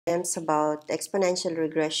About exponential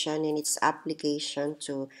regression and its application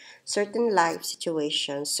to certain life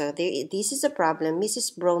situations. So this is a problem.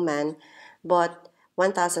 Mrs. Broman bought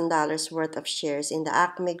 $1,000 worth of shares in the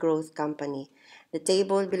Acme Growth Company. The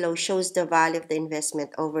table below shows the value of the investment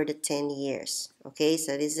over the 10 years. Okay,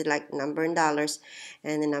 so this is like number in dollars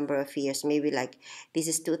and the number of years. Maybe like this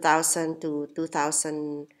is 2000 to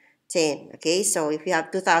 2010. Okay, so if you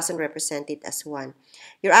have 2000, represent it as 1.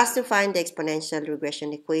 You're asked to find the exponential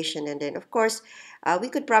regression equation, and then, of course, we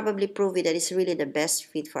could probably prove it that it's really the best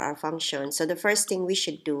fit for our function. So the first thing we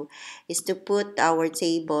should do is to put our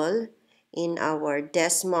table in our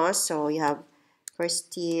Desmos. So you have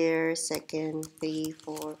first year, second, 3,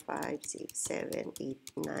 4, 5, 6, 7,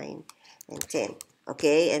 8, 9, and 10.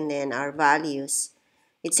 Okay, and then our values.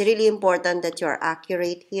 It's really important that you are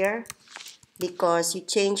accurate here because you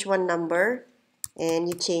change one number and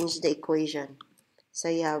you change the equation. So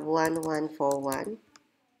you have 1141,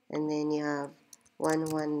 and then you have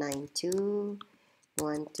 1192,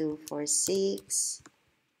 1246,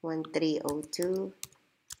 1302,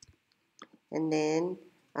 and then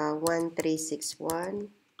 1361,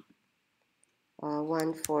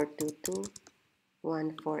 1422,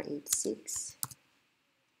 1486,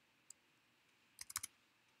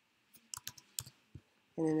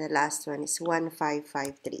 and then the last one is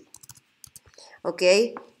 1553.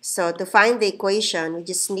 Okay, so to find the equation, we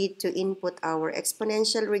just need to input our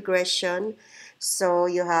exponential regression. So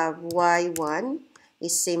you have y1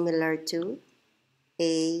 is similar to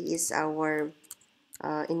a is our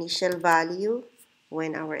initial value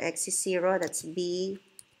when our x is 0. That's b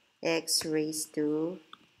x raised to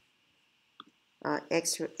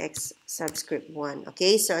x subscript 1.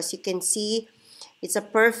 Okay, so as you can see, it's a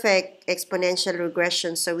perfect exponential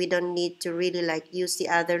regression, so we don't need to really like use the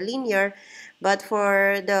other linear. But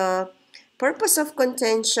for the purpose of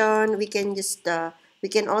contention, we can just we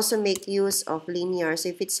can also make use of linear. So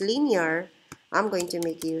if it's linear, I'm going to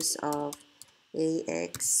make use of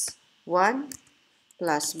ax1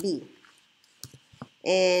 plus b.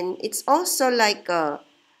 And it's also like a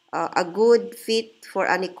good fit for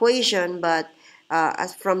an equation, but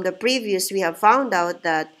as from the previous, we have found out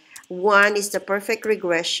that 1 is the perfect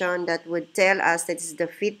regression that would tell us that it's the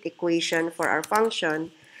fit equation for our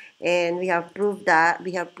function, and we have proven that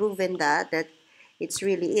it's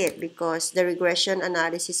really it because the regression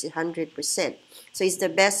analysis is 100%. So it's the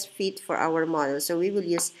best fit for our model. So we will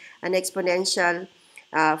use an exponential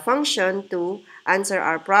function to answer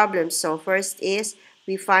our problem. So first is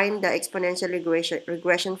we find the exponential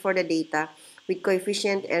regression for the data with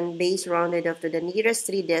coefficient and base rounded up to the nearest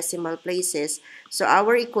 3 decimal places. So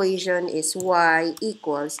our equation is y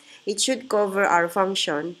equals, it should cover our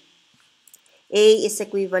function. A is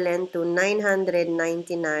equivalent to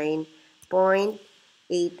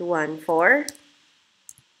 999.814.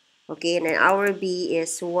 Okay, and then our B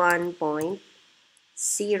is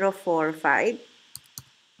 1.045.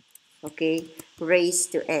 Okay,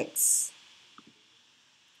 raised to x.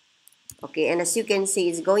 Okay, and as you can see,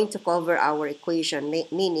 it's going to cover our equation,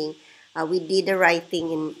 meaning we did the right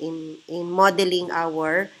thing in modeling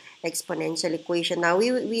our exponential equation. Now,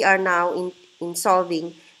 we are now in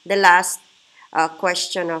solving the last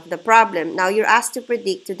question of the problem. Now, you're asked to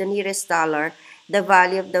predict to the nearest dollar the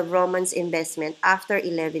value of the Roman's investment after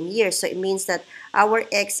 11 years. So, it means that our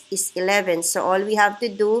x is 11. So, all we have to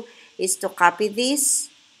do is to copy this.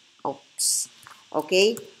 Oops.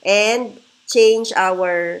 Okay, and change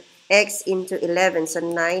our x into 11. So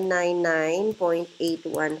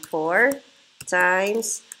 999.814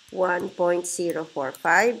 times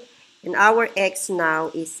 1.045. And our x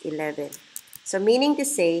now is 11. So meaning to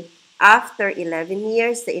say, after 11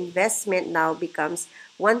 years, the investment now becomes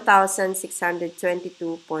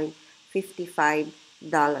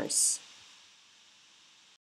 $1,622.55.